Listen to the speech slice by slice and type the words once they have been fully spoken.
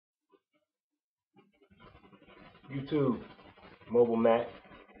YouTube, Mobile Mac.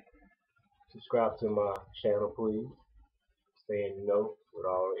 Subscribe to my channel, please. Stay in the know with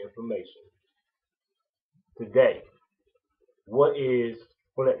all the information. Today, what is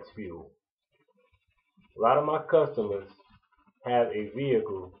Flexfuel? A lot of my customers have a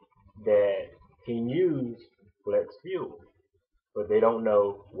vehicle that can use Flexfuel, but they don't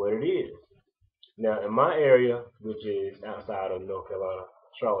know what it is. Now, in my area, which is outside of North Carolina,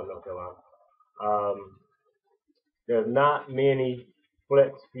 Charlotte, North Carolina, there's not many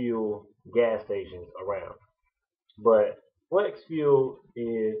flex fuel gas stations around. But flex fuel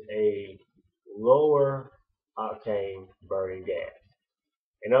is a lower octane burning gas.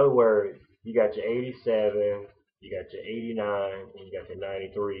 In other words, you got your 87, you got your 89, and you got your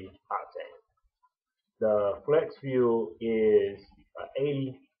 93 octane. The flex fuel is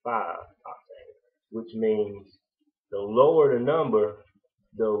 85 octane, which means the lower the number,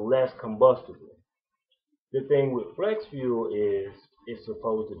 the less combustible. The thing with flex fuel is it's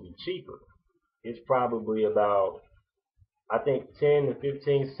supposed to be cheaper. It's probably about, I think, 10 to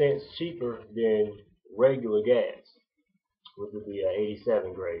 15 cents cheaper than regular gas, which would be an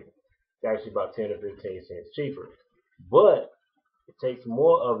 87 grade. It's actually about 10 to 15 cents cheaper. But it takes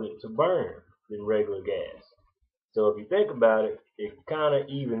more of it to burn than regular gas. So if you think about it, it kind of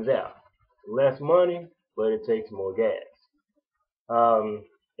evens out. Less money, but it takes more gas.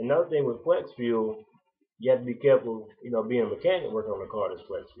 Another thing with flex fuel, you have to be careful, being a mechanic working on a car that's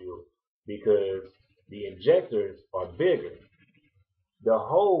flex fuel, because the injectors are bigger. The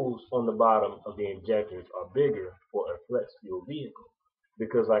holes on the bottom of the injectors are bigger for a flex fuel vehicle,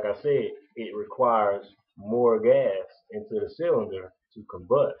 because like I said, it requires more gas into the cylinder to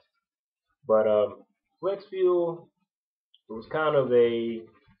combust. But flex fuel, it was kind of a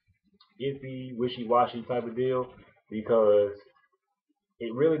iffy, wishy-washy type of deal, because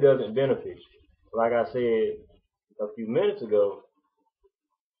it really doesn't benefit you. Like I said a few minutes ago,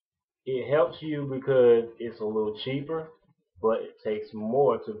 it helps you because it's a little cheaper, but it takes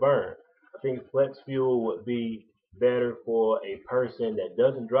more to burn. I think flex fuel would be better for a person that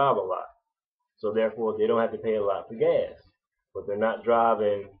doesn't drive a lot. So therefore, they don't have to pay a lot for gas, but they're not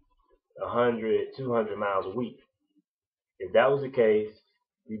driving 100, 200 miles a week. If that was the case,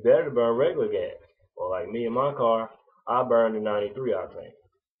 it'd be better to burn regular gas. Or like me in my car, I burn the 93 octane,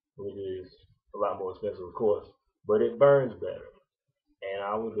 which is a lot more expensive, of course, but it burns better. And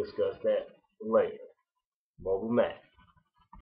I will discuss that later. Mobile Mac.